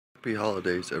Happy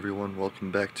holidays, everyone.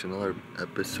 Welcome back to another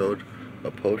episode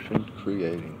of Potion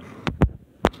Creating.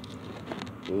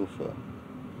 Oofa.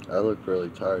 I look really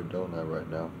tired, don't I, right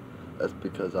now? That's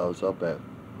because I was up at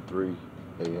 3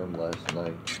 a.m. last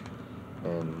night,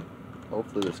 and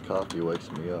hopefully this coffee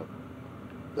wakes me up.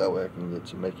 That way I can get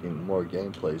to making more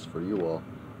gameplays for you all,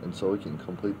 and so we can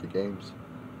complete the games.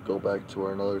 Go back to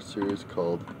our another series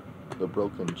called The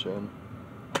Broken Gym,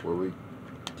 where we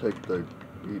take the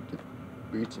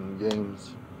beaten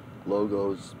games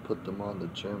logos, put them on the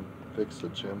gym, fix the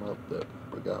gym up that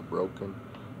got broken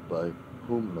by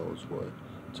whom knows what.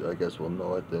 So I guess we'll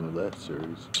know at the end of that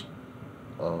series.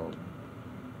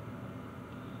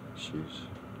 Sheesh,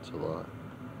 it's a lot.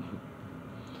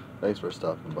 Thanks for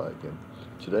stopping by again.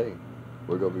 Today,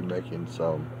 we're going to be making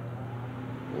some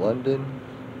London,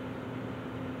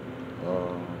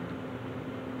 what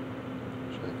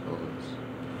should I call this?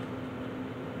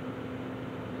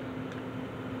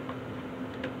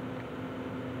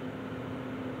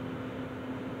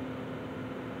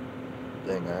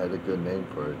 Dang, I had a good name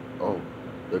for it. Oh,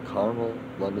 the Caramel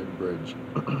London Bridge.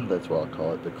 That's what I'll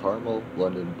call it. The Caramel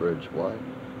London Bridge. Why?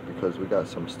 Because we got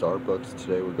some Starbucks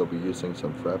today. We're going to be using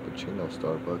some Frappuccino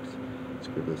Starbucks. Let's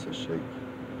give this a shake.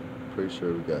 Pretty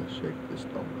sure we got to shake this,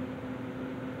 don't we?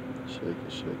 Shake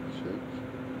it, shake it, shake.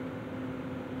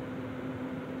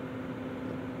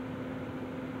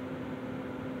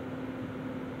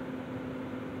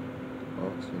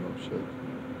 Oh, see no shake.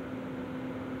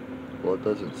 Well, it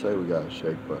doesn't say we gotta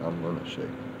shake, but I'm gonna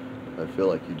shake. I feel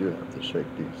like you do have to shake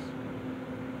these.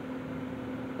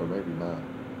 Or maybe not.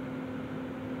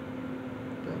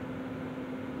 Dang.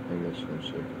 Maybe I shouldn't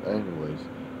shake it. Anyways,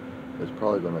 it's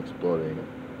probably gonna explode, ain't it?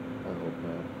 I hope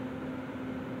not.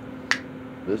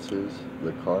 This is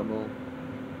the Caramel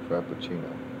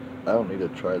Frappuccino. I don't need to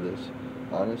try this.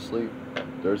 Honestly,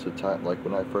 there's a time, like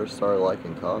when I first started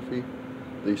liking coffee,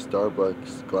 these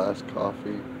Starbucks glass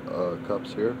coffee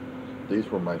cups here, these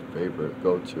were my favorite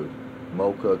go-to.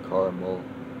 Mocha, caramel.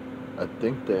 I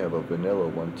think they have a vanilla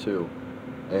one too.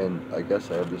 And I guess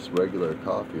I have this regular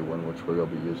coffee one, which we're going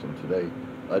to be using today.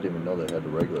 I didn't even know they had a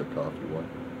regular coffee one.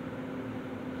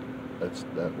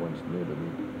 That one's new to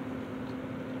me.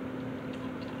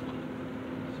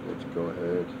 So let's go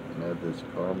ahead and add this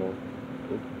caramel.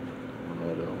 Oop,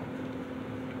 add it all.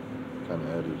 Kind of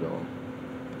add it all.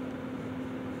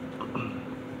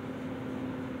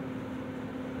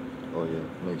 Oh yeah,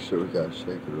 make sure we gotta shake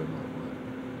it or not.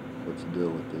 What's the deal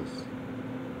with this?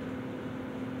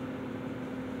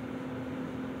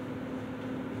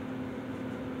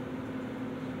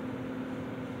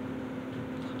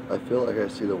 I feel like I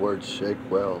see the word shake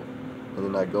well, and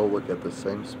then I go look at the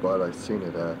same spot I seen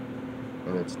it at,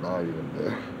 and it's not even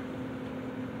there.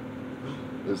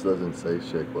 This doesn't say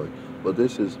shake well. But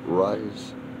this is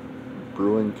Rise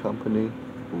Brewing Company,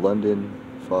 London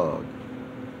Fog.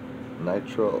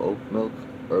 Nitro oat milk,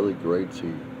 early grey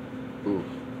tea. Oof,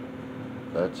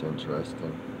 that's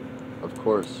interesting. Of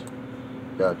course,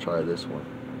 gotta try this one.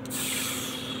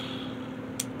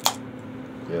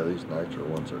 Yeah, these nitro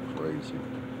ones are crazy.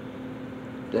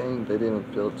 Dang, they didn't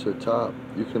even fill it to the top.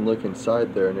 You can look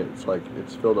inside there and it's like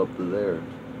it's filled up to there.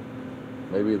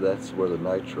 Maybe that's where the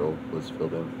nitro was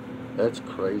filled in. That's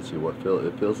crazy.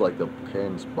 It feels like the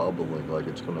can's bubbling, like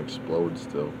it's gonna explode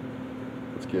still.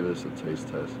 Let's give this a taste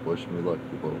test. Wish me luck,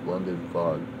 people. London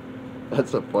Fog.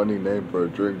 That's a funny name for a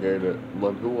drink, ain't it?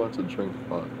 Who wants to drink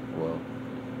fog? Well,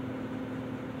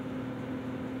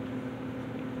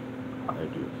 I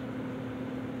do.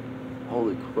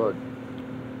 Holy crud.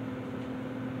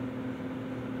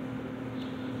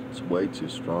 It's way too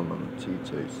strong on the tea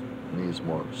taste. It needs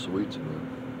more sweetening.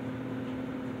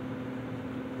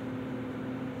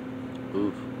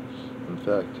 Oof. In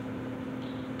fact,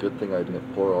 good thing I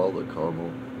didn't pour all the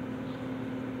caramel.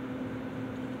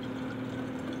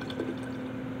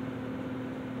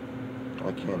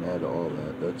 I can't add all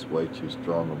that. That's way too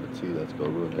strong of a tea. That's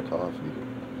gonna ruin the coffee.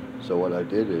 So what I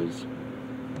did is,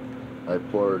 I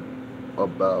poured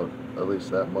about at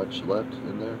least that much left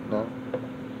in there now.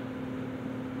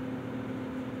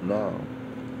 Now,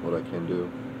 what I can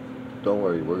do, don't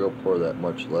worry, we're gonna pour that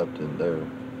much left in there,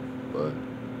 but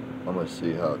I'm gonna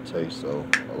see how it tastes, so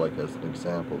like as an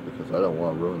example, because I don't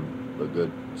want to ruin the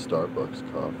good Starbucks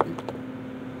coffee.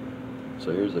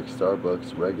 So here's a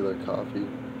Starbucks regular coffee,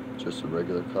 just a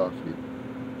regular coffee,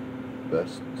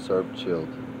 best served chilled.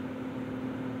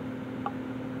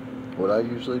 What I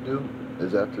usually do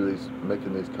is after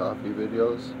making these coffee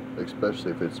videos,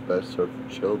 especially if it's best served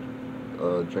chilled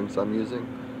drinks I'm using,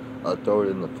 I throw it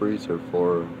in the freezer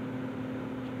for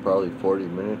probably 40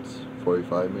 minutes,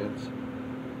 45 minutes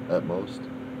at most,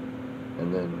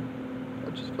 and then I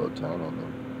just go down on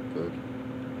them. Good.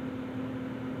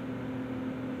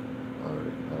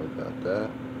 Alright, now we got that.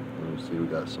 And you see we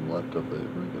got some left of the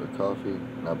regular coffee.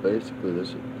 Now basically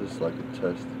this is like a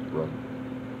test run.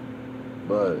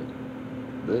 But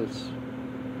this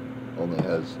only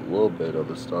has a little bit of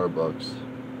a Starbucks.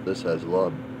 This has a lot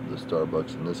of the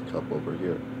Starbucks in this cup over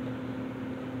here.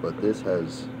 But this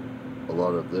has a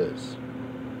lot of this.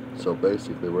 So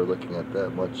basically we're looking at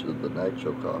that much of the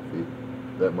nitro coffee,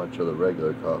 that much of the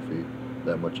regular coffee,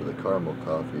 that much of the caramel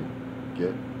coffee.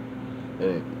 Get?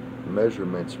 And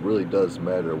measurements really does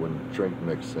matter when drink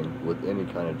mixing with any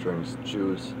kind of drinks,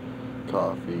 juice,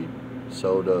 coffee,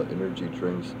 soda, energy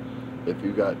drinks. If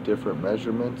you got different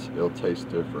measurements, it'll taste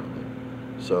differently.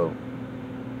 So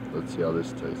let's see how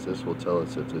this tastes. This will tell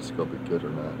us if this is gonna be good or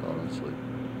not, honestly.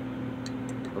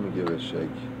 Let me give it a shake.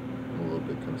 I'm a little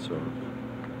bit concerned.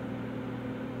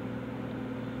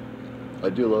 I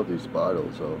do love these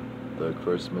bottles though. The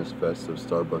Christmas festive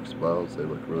Starbucks bottles, they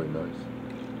look really nice.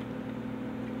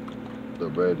 The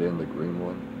red and the green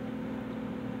one.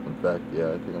 In fact, yeah,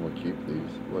 I think I'm gonna keep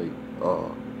these. Wait,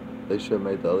 oh, they should have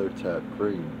made the other tap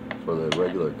green for the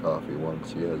regular coffee one.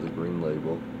 See, it has a green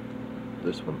label.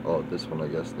 This one, oh, this one I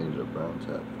guess needed a brown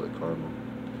tap for the caramel.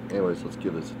 Anyways, let's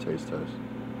give this a taste test.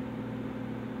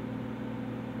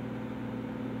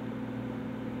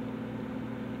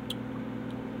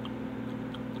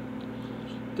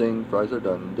 Ding, fries are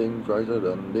done, ding, fries are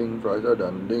done, ding, fries are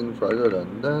done, ding, fries are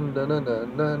done, dun dun dun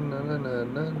dun dun dun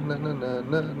dun dun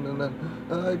dun dun dun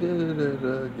dun. I did it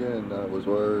again. I was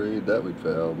worried that we'd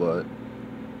fail, but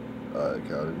I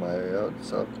counted my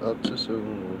outs up too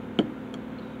soon.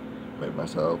 Made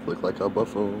myself look like a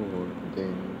buffoon.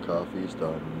 Ding, coffee's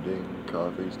done, ding,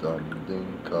 coffee's done,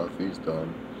 ding, coffee's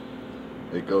done.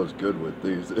 It goes good with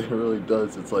these. It really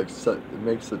does. It's like, it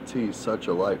makes the tea such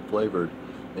a light flavored.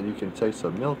 And you can taste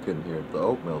the milk in here, the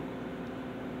oat milk.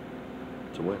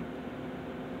 To win.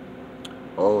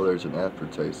 Oh, there's an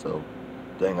aftertaste though.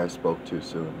 Dang, I spoke too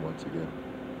soon once again.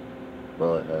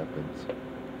 Well, it happens.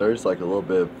 There's like a little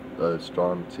bit of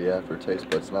strong tea aftertaste,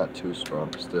 but it's not too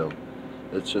strong still.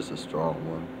 It's just a strong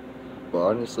one. But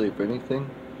honestly, if anything,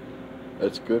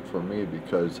 it's good for me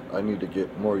because I need to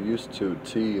get more used to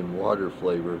tea and water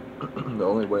flavor. The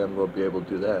only way I'm going to be able to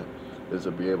do that is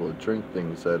to be able to drink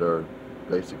things that are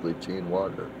basically tea and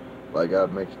water. But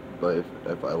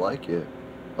if I like it,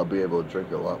 I'll be able to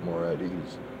drink a lot more at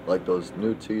ease. Like those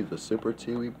new tea, the super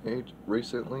tea we made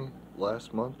recently,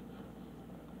 last month.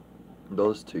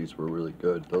 Those teas were really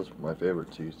good. Those were my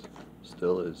favorite teas.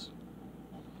 Still is.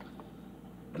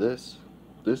 This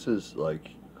is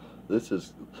like, this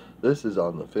is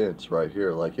on the fence right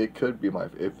here. Like it could be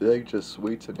if they just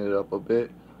sweeten it up a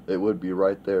bit, it would be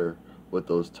right there with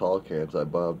those tall cans I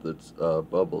bought that's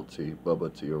bubble tea,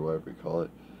 bubba tea or whatever you call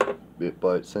it.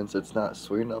 But since it's not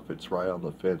sweet enough, it's right on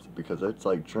the fence because it's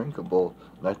like drinkable,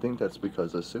 and I think that's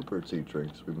because of super tea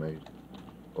drinks we made,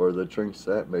 or the drinks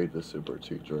that made the super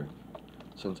tea drink.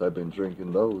 Since I've been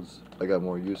drinking those, I got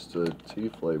more used to tea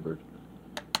flavored.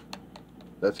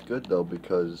 That's good though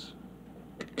because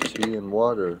tea and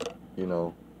water, you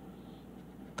know,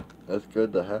 that's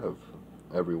good to have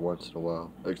every once in a while,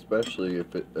 especially if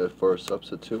for a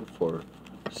substitute for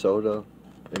soda,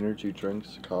 energy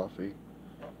drinks, coffee.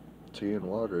 Tea and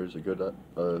water is a good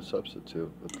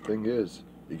substitute. But the thing is,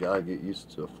 you gotta get used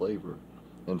to the flavor.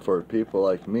 And for people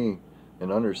like me, I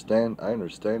understand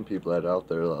people that out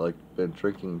there that like been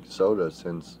drinking soda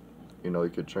since, you know, you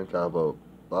could drink out of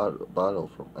a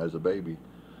bottle from as a baby,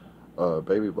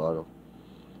 baby bottle.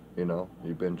 You know,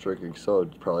 you've been drinking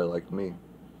soda probably like me.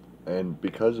 And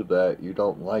because of that, you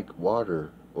don't like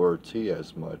water or tea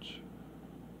as much.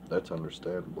 That's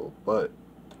understandable. But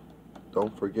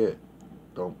don't forget,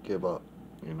 don't give up.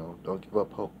 You know, don't give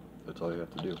up hope. That's all you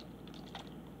have to do.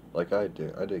 Like I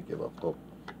did. I didn't give up hope.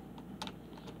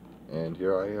 And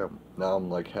here I am. Now I'm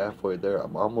like halfway there.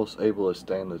 I'm almost able to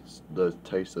stand the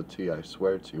taste of tea. I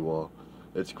swear to you all.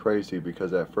 It's crazy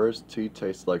because at first tea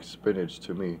tastes like spinach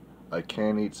to me. I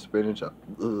can't eat spinach.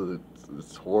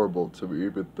 It's horrible to me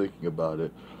even thinking about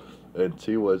it. And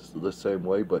tea was the same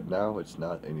way, but now it's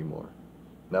not anymore.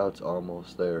 Now it's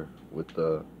almost there with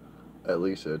at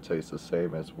least it tastes the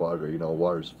same as water. You know,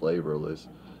 water's flavorless.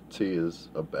 Tea is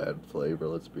a bad flavor,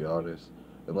 let's be honest.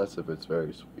 Unless if it's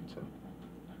very sweetened.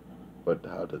 But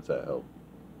how does that help?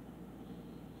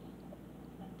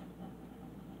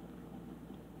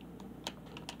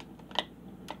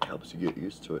 It helps you get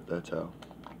used to it, that's how.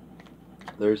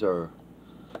 There's our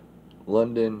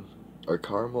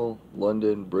Caramel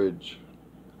London Bridge,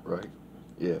 right?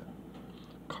 Yeah.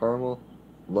 Caramel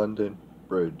London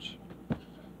Bridge.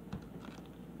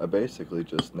 I basically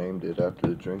just named it after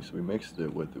the drinks we mixed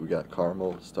it with. We got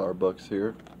caramel Starbucks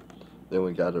here. Then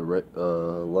we got a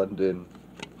London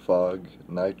Fog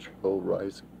Nitro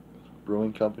Rice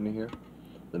Brewing Company here.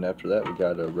 Then after that we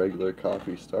got a regular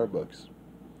coffee Starbucks.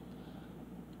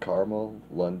 Caramel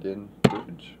London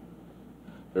Bridge.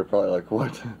 They're probably like,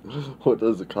 what? What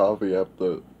does a coffee have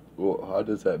to... Well, how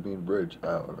does that mean bridge?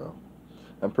 I don't know.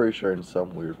 I'm pretty sure in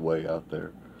some weird way out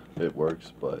there it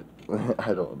works, but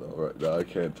I don't know right now. I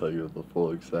can't tell you the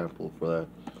full example for that.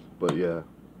 But yeah,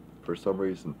 for some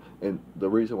reason. And the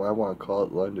reason why I want to call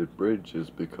it London Bridge is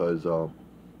because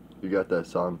you got that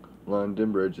song,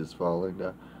 London Bridge is Falling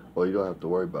Down. Well, you don't have to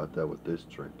worry about that with this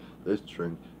drink. This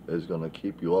drink is going to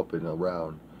keep you up and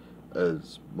around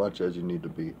as much as you need to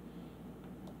be.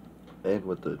 And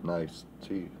with the nice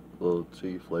tea, little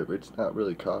tea flavor. It's not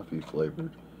really coffee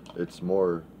flavored. It's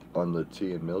more on the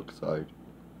tea and milk side.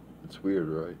 It's weird,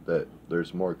 right? That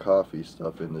there's more coffee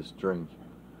stuff in this drink.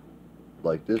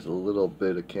 Like this, a little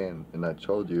bit of can, and I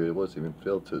told you it wasn't even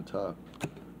filled to the top.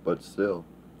 But still,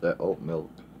 that oat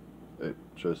milk, it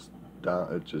just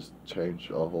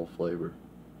changed a whole flavor.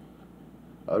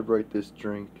 I'd rate this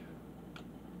drink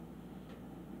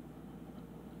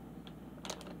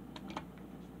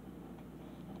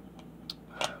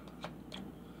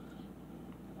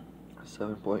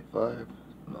 7.5?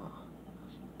 No.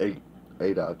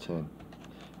 8 out of 10.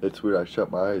 It's weird, I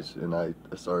shut my eyes and I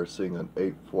started seeing an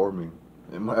 8 forming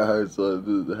in my eyes, so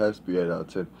it has to be 8 out of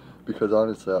 10. Because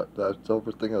honestly, that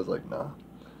silver thing, I was like, nah,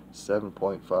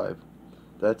 7.5.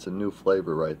 That's a new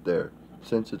flavor right there.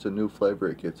 Since it's a new flavor,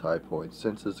 it gets high points.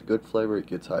 Since it's a good flavor, it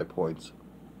gets high points.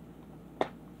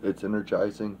 It's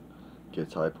energizing,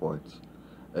 gets high points.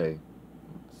 Hey,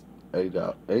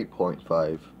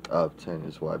 8.5 out of 10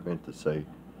 is what I meant to say.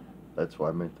 That's what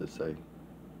I meant to say.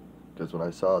 Because when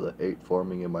I saw the 8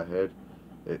 forming in my head,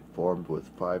 it formed with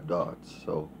 5 dots.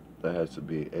 So that has to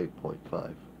be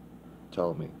 8.5.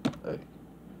 Tell me, hey,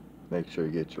 make sure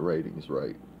you get your ratings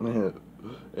right.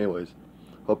 Anyways,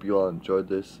 hope you all enjoyed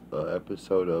this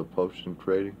episode of Potion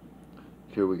Creating.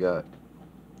 Here we got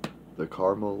the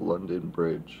Caramel London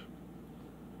Bridge.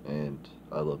 And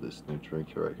I love this new drink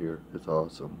right here. It's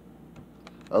awesome.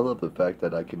 I love the fact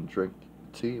that I can drink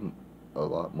tea a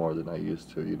lot more than I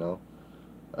used to, you know.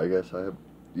 I guess I have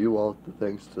you all the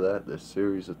thanks to that, this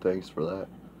series of thanks for that,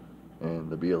 and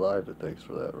to be alive the thanks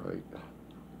for that, right?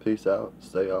 Peace out,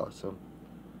 stay awesome,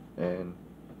 and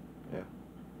yeah,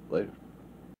 later.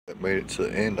 That made it to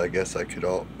the end. I guess I could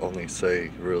only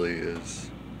say really is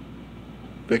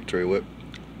victory whip.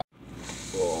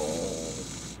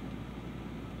 Oh.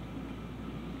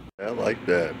 I like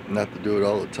that. Not to do it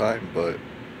all the time, but it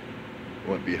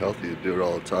wouldn't be healthy to do it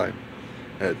all the time.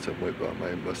 I had some whip on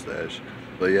my mustache.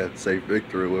 But yeah, say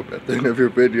victory whip at the end of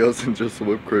your videos and just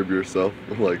whip cream yourself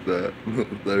like that.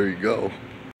 There you go.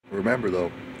 Remember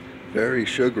though, very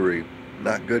sugary,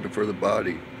 not good for the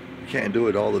body. You can't do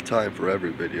it all the time for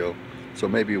every video. So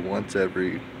maybe once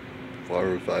every 4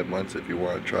 or 5 months if you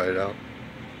want to try it out.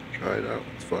 Try it out,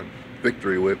 it's fun.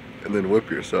 Victory whip, and then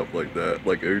whip yourself like that,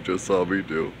 like you just saw me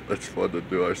do. That's fun to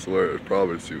do, I swear, I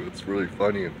promise you. It's really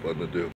funny and fun to do.